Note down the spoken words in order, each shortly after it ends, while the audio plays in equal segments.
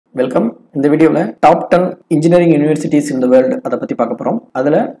Welcome. இந்த வீடியோவில் top 10 engineering universities in the world அதை பற்றி பார்க்க போகிறோம்.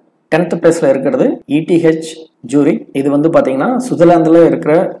 அதில் 10th பிளேஸில் இருக்கிறது ETH Zurich. இது வந்து பார்த்தீங்கன்னா சுவிட்சர்லாந்தில்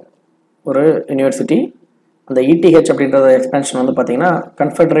இருக்கிற ஒரு யூனிவர்சிட்டி. அந்த ETH அப்படின்றத எக்ஸ்பென்ஷன் வந்து பார்த்தீங்கன்னா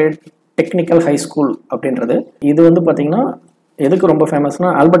கன்ஃபெடரேட் டெக்னிக்கல் ஹை ஸ்கூல் அப்படின்றது. இது வந்து பார்த்தீங்கன்னா எதுக்கு ரொம்ப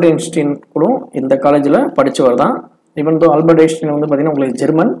ஃபேமஸ்னால் ஆல்பர்ட் ஐன்ஸ்டீன் கூட இந்த காலேஜில் படித்தவர் தான். ஈவன் தோ ஆல்பர்ட் ஐன்ஸ்டீன் வந்து பார்த்தீங்கன்னா உங்களுக்கு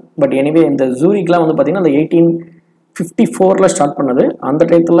ஜெர்மன், பட் எனிவே இந்த ஜூரிக்லாம் வந்து பார்த்தீங்கன்னா அந்த 1854 ஸ்டார்ட் பண்ணது. அந்த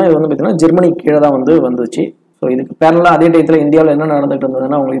டயத்தில் இது வந்து பார்த்தீங்கன்னா ஜெர்மனி கீழே தான் வந்துச்சு. ஸோ இதுக்கு பேரலாக அதே டயத்தில் இந்தியாவில் என்ன நடந்துகிட்டு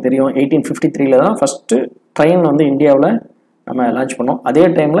இருந்ததுன்னா உங்களுக்கு தெரியும். 1853 தான் ஃபஸ்ட்டு ட்ரெயின் வந்து இந்தியாவில் நம்ம லான்ச் பண்ணோம். அதே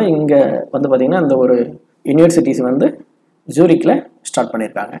டைமில் இங்கே வந்து பார்த்திங்கன்னா இந்த ஒரு யூனிவர்சிட்டிஸ் வந்து ஜூரிக்கில் ஸ்டார்ட்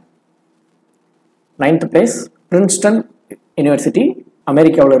பண்ணியிருக்காங்க. 9th பிளேஸ் பிரின்ஸ்டன் யூனிவர்சிட்டி,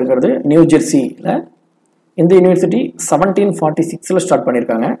 அமெரிக்காவில் இருக்கிறது, நியூ ஜெர்சியில். இந்த யூனிவர்சிட்டி 1746 ஸ்டார்ட்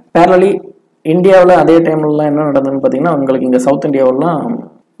பண்ணியிருக்காங்க. பேரலி இந்தியாவில் அதே டைம்லலாம் என்ன நடந்ததுன்னு பார்த்தீங்கன்னா உங்களுக்கு இங்கே சவுத் இந்தியாவிலாம்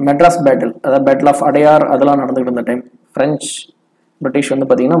மெட்ராஸ் பேட்டில், அதாவது பேட்டில் ஆஃப் அடையார் அதெல்லாம் நடந்துகிட்டு இருந்த டைம். ஃப்ரெஞ்ச் பிரிட்டிஷ் வந்து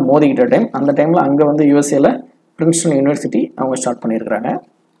பார்த்திங்கன்னா மோதிக்கிட்ட டைம். அந்த டைமில் அங்கே வந்து யூஎஸ்ஏல பிரின்ஸ்டன் யூனிவர்சிட்டி அவங்க ஸ்டார்ட் பண்ணியிருக்கிறாங்க.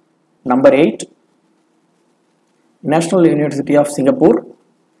 Number 8 national university of Singapore.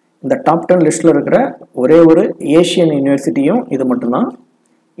 இந்த டாப் 10 லிஸ்ட்டில் இருக்கிற ஒரே ஒரு ஏஷியன் யூனிவர்சிட்டியும் இது மட்டும்தான்.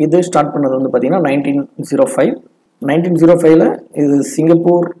 இது ஸ்டார்ட் பண்ணது வந்து பார்த்திங்கன்னா 1905. 1905 இது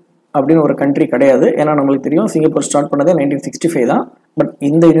சிங்கப்பூர் அப்படின்னு ஒரு கண்ட்ரி கிடையாது. ஏன்னா நம்மளுக்கு தெரியும் சிங்கப்பூர் ஸ்டார்ட் பண்ணதே 1965 தான். பட்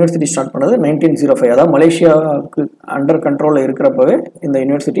இந்த யூனிவர்சிட்டி ஸ்டார்ட் பண்ணது 1905. அதாவது மலேசியாவுக்கு அண்டர் கண்ட்ரோலில் இருக்கிறப்பவே இந்த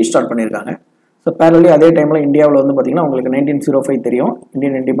யூனிவர்சிட்டி ஸ்டார்ட் பண்ணியிருக்காங்க. ஸோ பேரலி அதே டைமில் இந்தியாவில் வந்து பார்த்திங்கன்னா உங்களுக்கு 1905 தெரியும்,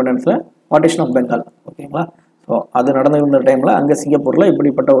 இந்தியன் இண்டிபெண்டன்ஸில் பார்ட்டிஷன் ஆஃப் பெங்கால், ஓகேங்களா. ஸோ அது நடந்திருந்த டைமில் அங்கே சிங்கப்பூரில்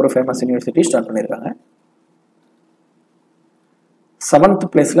இப்படிப்பட்ட ஒரு ஃபேமஸ் யூனிவர்சிட்டி ஸ்டார்ட் பண்ணியிருக்காங்க. 7th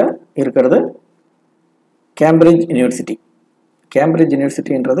பிளேஸில் இருக்கிறது கேம்பிரிட்ஜ் யூனிவர்சிட்டி. கேம்பிரிட்ஜ்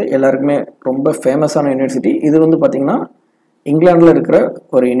யூனிவர்சிட்டின்றது எல்லாருக்குமே ரொம்ப ஃபேமஸான யூனிவர்சிட்டி. இது வந்து பார்த்திங்கன்னா இங்கிலாண்டில் இருக்கிற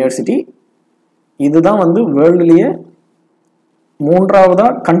ஒரு யூனிவர்சிட்டி. இதுதான் வந்து வேர்ல்டுலேயே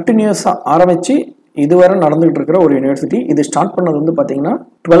 3ஆவதாக கண்டினியூஸாக ஆரம்பித்து இதுவரை நடந்துகிட்டு இருக்கிற ஒரு யூனிவர்சிட்டி. இது ஸ்டார்ட் பண்ணது வந்து பார்த்திங்கன்னா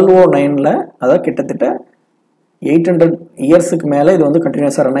 1209, அதாவது கிட்டத்தட்ட 800 இயர்ஸுக்கு மேலே இது வந்து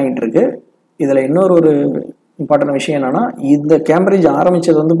கண்டினியூஸாக ரன் ஆகிட்டு இருக்கு. இதில் இன்னொரு இம்பார்ட்டன்ட் விஷயம் என்னென்னா, இந்த கேம்பிரிட்ஜ்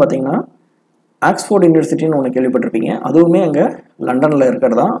ஆரம்பித்தது வந்து பார்த்திங்கன்னா ஆக்ஸ்ஃபோர்ட் யூனிவர்சிட்டின்னு ஒன்று கேள்விப்பட்டிருப்பீங்க. அதுவுமே அங்கே லண்டனில்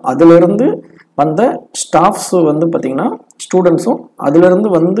இருக்கிறதா. அதிலிருந்து வந்த ஸ்டாஃப்ஸ் வந்து பார்த்திங்கன்னா ஸ்டூடெண்ட்ஸும் அதிலிருந்து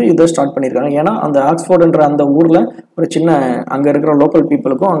வந்து இதை ஸ்டார்ட் பண்ணியிருக்காங்க. ஏன்னா அந்த ஆக்ஸ்ஃபோர்டுன்ற அந்த ஊரில் ஒரு சின்ன அங்கே இருக்கிற லோக்கல்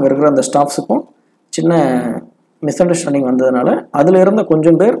பீப்புளுக்கும் அங்கே இருக்கிற அந்த ஸ்டாஃப்ஸுக்கும் சின்ன மிஸ் அண்டர்ஸ்டாண்டிங் வந்ததுனால அதில் இருந்த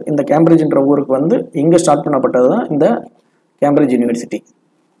கொஞ்சம் பேர் இந்த கேம்பிரிட்ஜ்ன்ற ஊருக்கு வந்து இங்கே ஸ்டார்ட் பண்ணப்பட்டது தான் இந்த கேம்பிரிட்ஜ் யூனிவர்சிட்டி,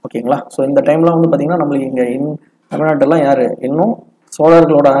 ஓகேங்களா. ஸோ இந்த டைம்லாம் வந்து பார்த்திங்கன்னா நம்மளுக்கு இங்கே தமிழ்நாட்டெல்லாம் யார் இன்னும்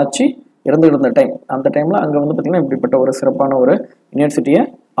சோழர்களோட ஆட்சி இருந்துகிட்டு இருந்த டைம். அந்த டைமில் அங்கே வந்து பார்த்திங்கன்னா இப்படிப்பட்ட ஒரு சிறப்பான ஒரு யூனிவர்சிட்டியை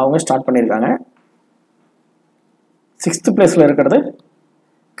அவங்க ஸ்டார்ட் பண்ணியிருக்காங்க. 6th பிளேஸில் இருக்கிறது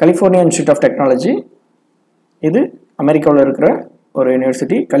கலிஃபோர்னியா இன்ஸ்டியூட் ஆஃப் டெக்னாலஜி. இது அமெரிக்காவில் இருக்கிற ஒரு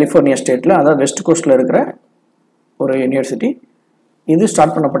யூனிவர்சிட்டி, கலிஃபோர்னியா ஸ்டேட்டில், அதாவது வெஸ்ட் கோஸ்ட்டில் இருக்கிற ஒரு யூனிவர்சிட்டி. இது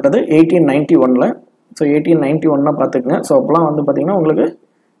ஸ்டார்ட் பண்ணப்பட்டது 1891. ஸோ 1891 பார்த்துக்குங்க. ஸோ அப்போலாம் வந்து பார்த்திங்கன்னா உங்களுக்கு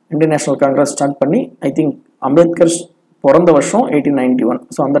இந்தியன் நேஷனல் காங்கிரஸ் ஸ்டார்ட் பண்ணி ஐ திங்க் அம்பேத்கர் பிறந்த வருஷம் 1891.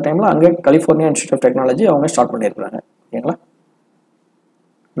 ஸோ அந்த டைமில் அங்கே கலிஃபோர்னியா இன்ஸ்டியூட் ஆஃப் டெக்னாலஜி அவங்க ஸ்டார்ட் பண்ணியிருக்கிறாங்க, ஓகேங்களா.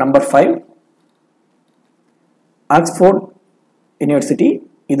 Number 5 Oxford university.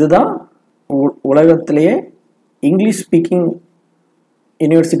 இதுதான் உலகத்திலேயே இங்கிலீஷ் ஸ்பீக்கிங்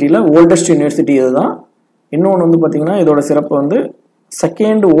யூனிவர்சிட்டியில் ஓல்டஸ்ட் யூனிவர்சிட்டி. இதுதான். இன்னொன்று வந்து பார்த்திங்கன்னா இதோட சிறப்பு வந்து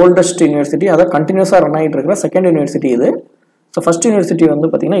செகண்ட் ஓல்டஸ்ட் யூனிவர்சிட்டி, அதாவது கண்டினியூஸாக ரன் ஆகிட்டு இருக்கிற செகண்ட் யூனிவர்சிட்டி இது. ஸோ ஃபஸ்ட் யூனிவர்சிட்டி வந்து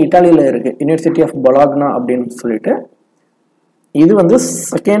பார்த்திங்கன்னா இட்டாலியில் இருக்குது, யூனிவர்சிட்டி ஆஃப் பொலாக்னா அப்படின்னு சொல்லிட்டு. இது வந்து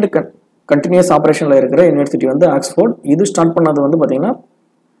செகண்ட் கண்டினியூஸ் ஆப்ரேஷனில் இருக்கிற யூனிவர்சிட்டி வந்து ஆக்ஸ்ஃபோர்ட். இது ஸ்டார்ட் பண்ணது வந்து பார்த்திங்கன்னா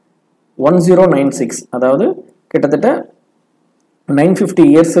 1096, அதாவது கிட்டத்தட்ட 950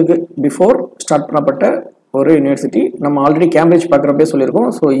 இயர்ஸுக்கு பிஃபோர் ஸ்டார்ட் பண்ணப்பட்ட ஒரு யூனிவர்சிட்டி. நம்ம ஆல்ரெடி கேம்பிரிட்ஜ் பார்க்குறப்பே சொல்லியிருக்கோம்.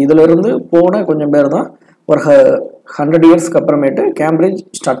 ஸோ இதிலிருந்து போன கொஞ்சம் பேர் தான் ஒரு 100 இயர்ஸ்க்கு அப்புறமேட்டு கேம்பிரிட்ஜ்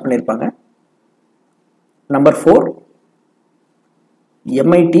ஸ்டார்ட் பண்ணியிருப்பாங்க. நம்பர் 4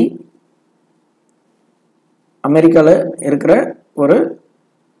 MIT, அமெரிக்காவில் இருக்கிற ஒரு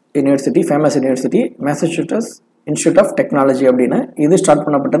university, famous university, Massachusetts institute of technology அப்படின்னு. இது ஸ்டார்ட்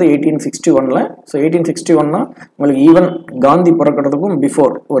பண்ணப்பட்டது 1861. ஸோ 1861 உங்களுக்கு ஈவன் காந்தி பிறக்கிறதுக்கும்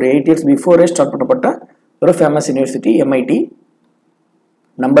பிஃபோர் ஒரு 8 இயர்ஸ் பிஃபோரே ஸ்டார்ட் பண்ணப்பட்ட ஒரு famous university MIT.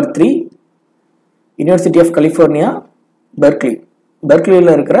 Number 3 university of California Berkeley.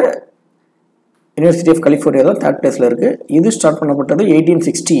 பெர்க்லியில் இருக்கிற யூனிவர்சிட்டி ஆஃப் கலிஃபோர்னியா தான் 3rd பிளேஸில் இருக்குது. இது ஸ்டார்ட் பண்ணப்பட்டது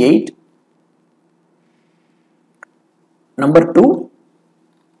 1868. Number 2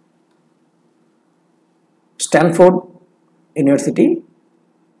 Stanford university.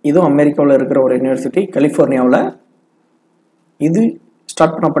 இதுவும் அமெரிக்காவில் இருக்கிற ஒரு யூனிவர்சிட்டி, கலிஃபோர்னியாவில். இது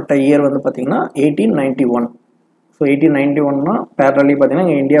ஸ்டார்ட் பண்ணப்பட்ட இயர் வந்து பார்த்தீங்கன்னா 1891. ஸோ 1891னா பேரலி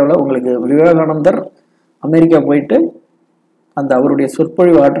பார்த்தீங்கன்னா இந்தியாவில் உங்களுக்கு விவேகானந்தர் அமெரிக்கா போயிட்டு அந்த அவருடைய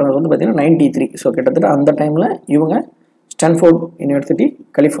சொற்பொழிவு ஆற்றுறது வந்து பார்த்தீங்கன்னா 93. ஸோ கிட்டத்தட்ட அந்த டைமில் இவங்க ஸ்டான்ஃபோர்ட் யூனிவர்சிட்டி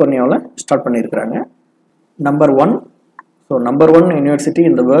கலிஃபோர்னியாவில் ஸ்டார்ட் பண்ணியிருக்கிறாங்க. Number 1. So number 1 university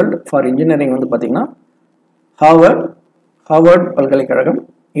in the world for engineering வந்து பார்த்தீங்கன்னா ஹார்வர்ட் பல்கலைக்கழகம்.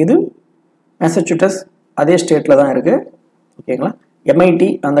 இது மேசச்சூட்டஸ் அதே ஸ்டேட்டில் தான் இருக்குது. ஓகேங்களா. MIT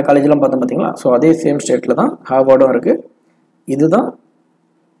அந்த காலேஜெலாம் பார்த்தோம் பார்த்தீங்களா. ஸோ அதே சேம் ஸ்டேட்டில் தான் ஹார்வர்டும் இருக்குது. இதுதான்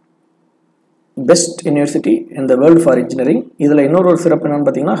best university in the world for engineering. இதில் இன்னொரு சிறப்பு என்னென்னு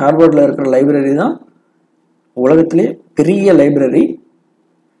பார்த்தீங்கன்னா ஹார்வர்டில் இருக்கிற லைப்ரரி தான் உலகத்திலே பெரிய லைப்ரரி.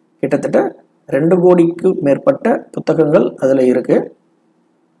 கிட்டத்தட்ட 2 கோடிக்கு மேற்பட்ட புத்தகங்கள் அதில் இருக்குது.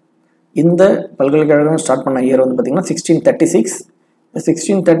 இந்த பல்கலைக்கழகம் ஸ்டார்ட் பண்ண இயர் வந்து பார்த்திங்கன்னா 1636.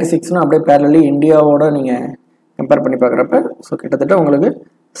 1636னா அப்படியே பேரலி இந்தியாவோட நீங்கள் கம்பேர் பண்ணி பார்க்குறப்ப ஸோ கிட்டத்தட்ட உங்களுக்கு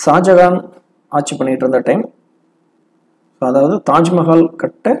ஷாஜகான் ஆட்சி பண்ணிகிட்டு இருந்த டைம். ஸோ அதாவது தாஜ்மஹால்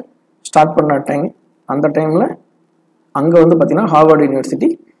கட்ட ஸ்டார்ட் பண்ண டைம். அந்த டைமில் அங்கே வந்து பார்த்திங்கன்னா ஹார்வர்ட் யூனிவர்சிட்டி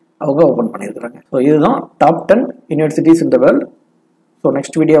அவங்க ஓப்பன் பண்ணியிருக்கிறாங்க. ஸோ இதுதான் top 10 universities in the world. So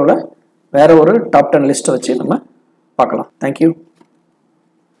next வீடியோவில் வேறு ஒரு டாப் 10 லிஸ்ட்டை வச்சு நம்ம பார்க்கலாம். தேங்க்யூ.